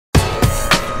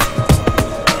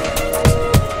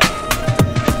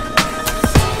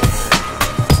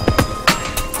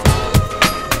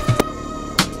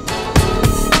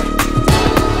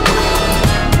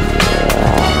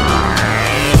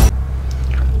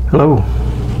Hello,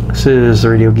 this is the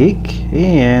Radio Geek,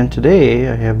 and today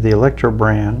I have the Electro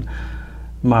Brand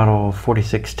model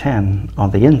 4610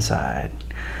 on the inside.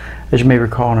 As you may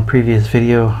recall in a previous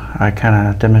video, I kind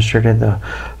of demonstrated the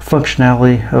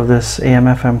functionality of this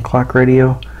AM/FM clock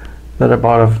radio that I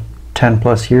bought 10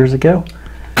 plus years ago.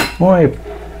 Well, I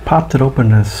popped it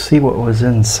open to see what was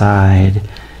inside,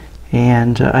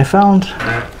 and I found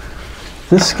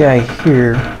this guy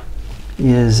here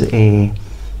is a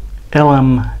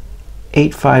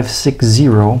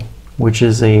LM8560, which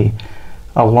is a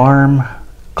alarm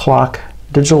clock,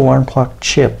 digital alarm clock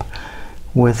chip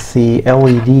with the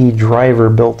LED driver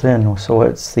built in. So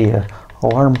it's the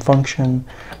alarm function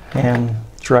and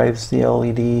drives the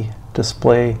LED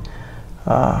display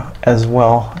as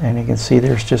well. And you can see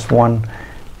there's just one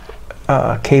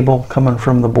cable coming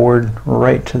from the board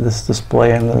right to this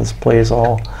display, and the display is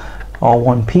all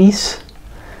one piece.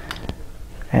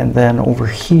 And then over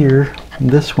here,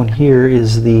 this one here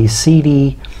is the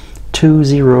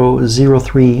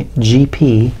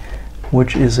CD2003GP,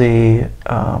 which is a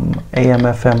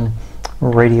AM/FM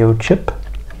radio chip.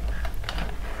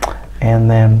 And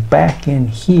then back in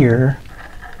here,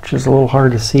 which is a little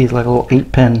hard to see, it's like a little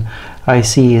 8-pin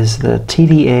IC, is the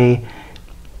TDA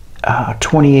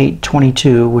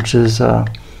 2822, which is a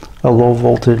low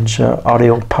voltage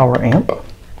audio power amp.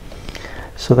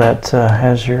 So that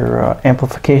has your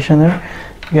amplification there.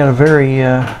 You got a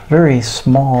very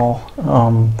small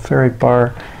ferrite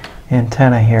bar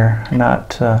antenna here,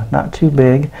 not too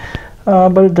big,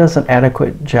 but it does an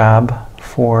adequate job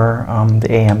for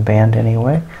the AM band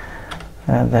anyway.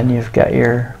 And then you've got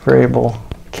your variable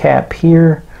cap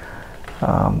here,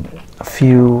 a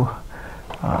few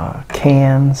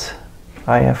cans,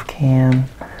 IF can.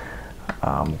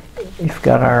 You've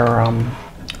got our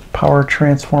power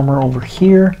transformer over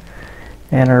here,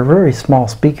 and our very small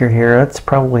speaker here. That's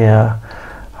probably I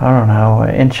don't know,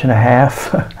 1.5 inches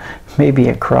maybe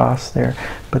across there.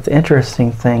 But the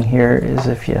interesting thing here is,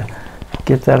 if you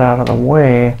get that out of the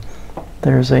way,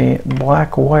 there's a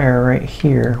black wire right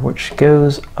here which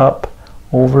goes up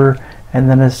over and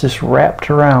then it's just wrapped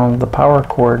around the power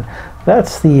cord.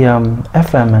 That's the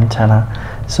FM antenna.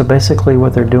 So basically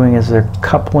what they're doing is they're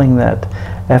coupling that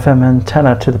FM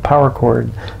antenna to the power cord.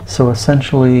 So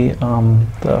essentially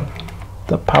the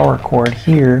power cord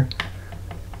here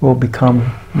will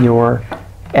become your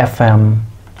FM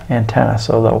antenna.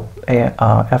 So the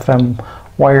FM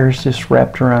wires just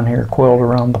wrapped around here, coiled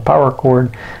around the power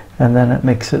cord, and then it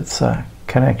makes its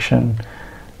connection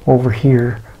over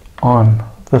here on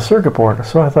the circuit board.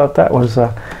 So I thought that was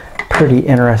pretty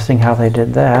interesting how they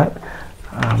did that.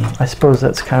 I suppose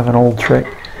that's kind of an old trick.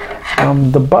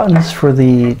 The buttons for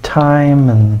the time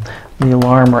and the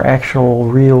alarm are actual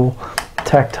real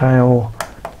tactile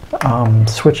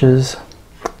switches,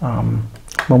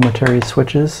 momentary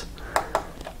switches.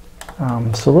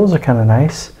 So those are kind of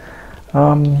nice.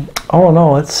 All in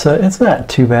all, it's not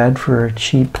too bad for a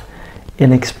cheap,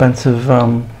 inexpensive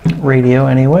radio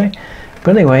anyway.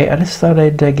 But anyway, I just thought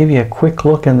I'd give you a quick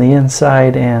look in the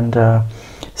inside and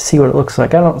see what it looks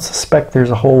like. I don't suspect there's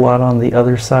a whole lot on the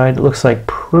other side. It looks like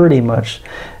pretty much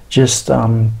just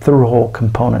through-hole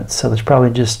components. So there's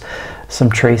probably just some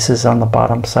traces on the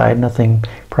bottom side. Nothing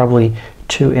probably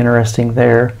too interesting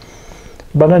there.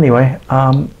 But anyway,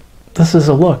 this is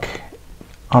a look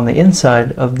on the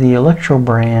inside of the Electro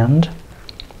Brand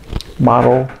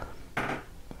model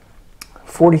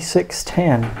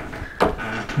 4610.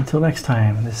 Until next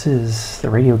time, this is the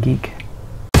Radio Geek.